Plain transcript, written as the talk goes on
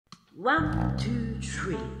1, 2,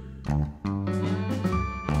 3.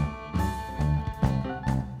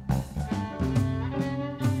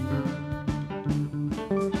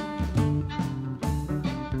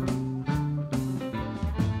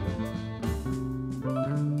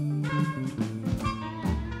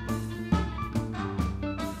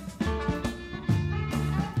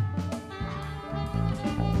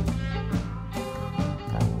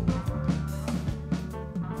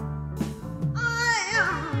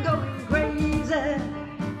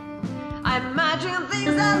 I imagine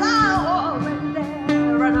things that are already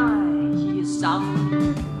there, and I hear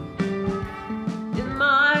sound in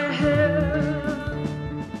my head.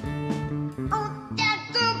 Oh,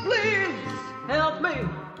 doctor, please help me.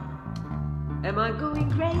 Am I going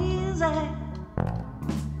crazy?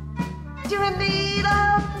 Do I need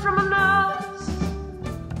help from a nurse?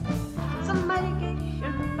 Some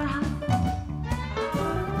medication, perhaps?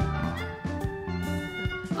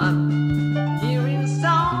 I'm hearing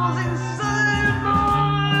sounds inside my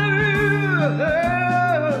head.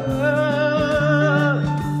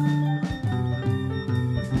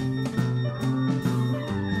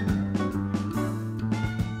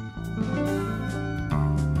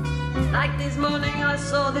 Like this morning I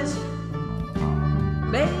saw this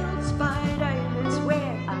male spider in its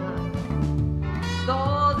web. I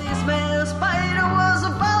thought this male spider was a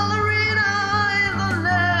ballerina in the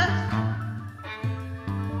net.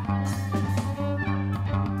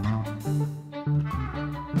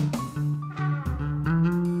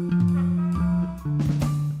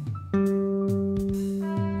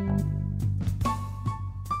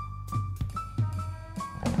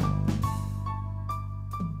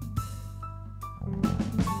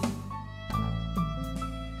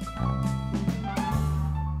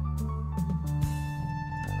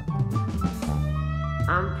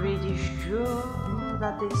 I'm pretty sure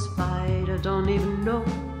that this spider don't even know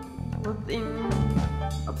a thing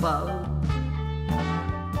about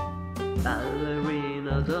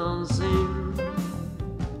ballerina dancing.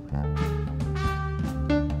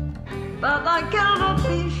 But I cannot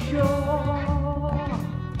be sure.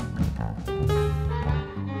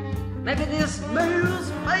 Maybe this male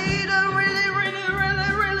spider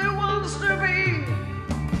really wants to be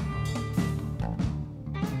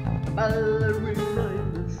ballerina in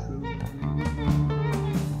the show.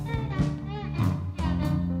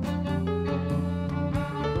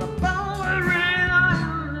 The ballerina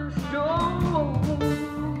in the show.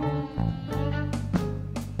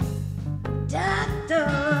 Doctor,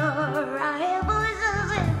 I hear voices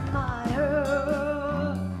in my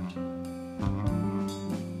head.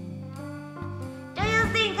 Do you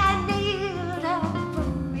think I need help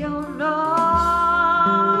from your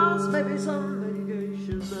nurse? Maybe some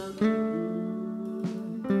medication.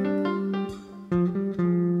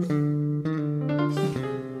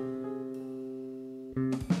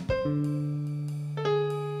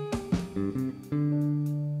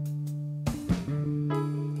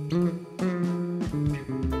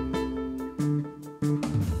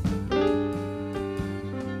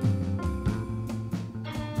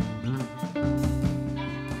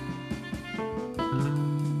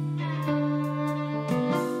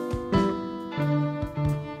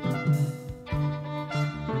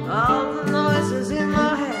 All the noises in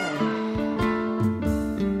my head,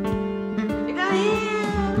 you can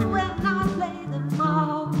hear when I play them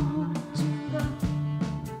all together.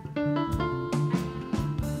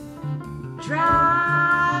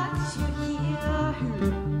 Try to hear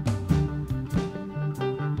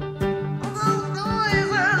all the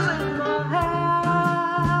noises in my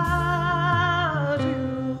head, you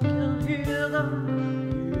can hear them.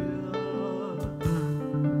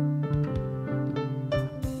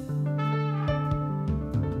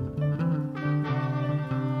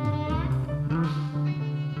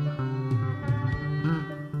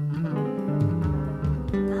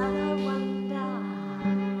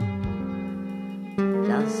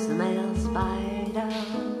 Does the male spider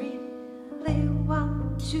really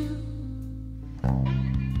want to